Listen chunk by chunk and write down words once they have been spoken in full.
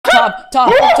top.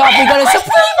 We got a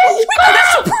supreme.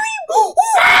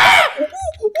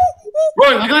 Bro,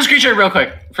 look at the screenshot real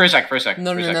quick. For a sec.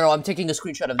 No. I'm taking a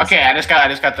screenshot of this. Okay, I just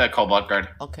got the cobalt guard.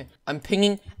 Okay, I'm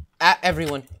pinging at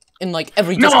everyone in like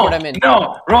every Discord I'm in.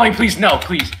 No, Rolling, please, no,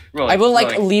 please. Rolling, I will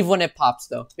like leave when it pops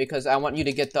though, because I want you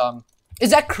to get the.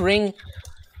 Is that Kring?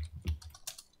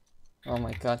 Oh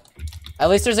my god. At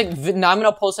least there's like now I'm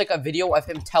gonna post like a video of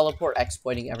him teleport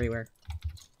exploiting everywhere.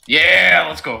 Yeah,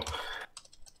 let's go.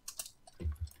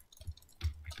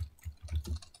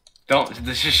 Don't you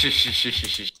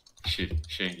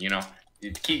know,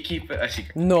 keep it a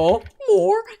secret. No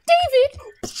more David.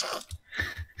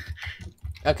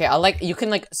 Okay, you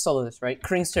can like solo this, right?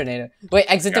 Kring's tornado. Wait,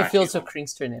 exit the field so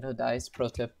Kring's tornado dies. Pro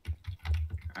tip.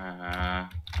 How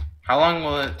long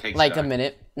will it take? Like a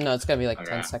minute. No, it's gonna be like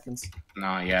 10 seconds.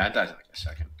 No, yeah, it does like a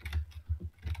second.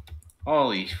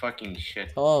 Holy fucking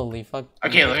shit. Holy fuck.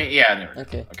 Okay, let me. Yeah. There we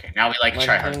okay. Go. Okay. Now we like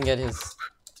try hard. Let him get his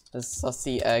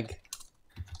sussy egg.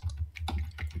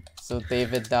 So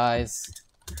David dies.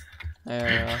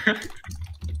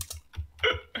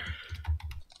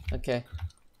 Okay.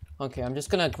 Okay, I'm just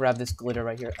gonna grab this glitter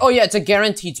right here. Oh yeah, it's a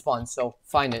guaranteed spawn, so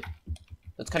find it.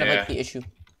 That's kind of like the issue.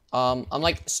 I'm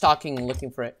like stalking,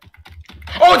 looking for it.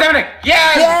 Oh, Dominic!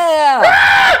 Yes!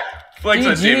 Yeah! Flex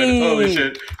on David. Holy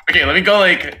shit. Okay, let me go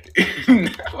like.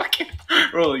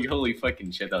 Holy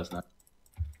fucking shit, that was nuts.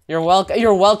 You're welcome.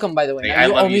 You're welcome, by the way. I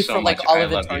you love owe me you so for much. like all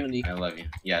of eternity. I love you.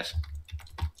 Yes.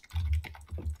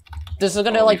 This is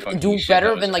gonna like do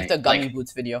better than like the Gummy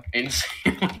Boots video.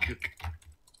 Insane.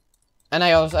 And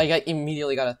I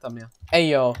immediately got a thumbnail. Hey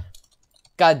yo.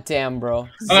 God damn, bro.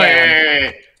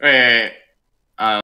 Wait.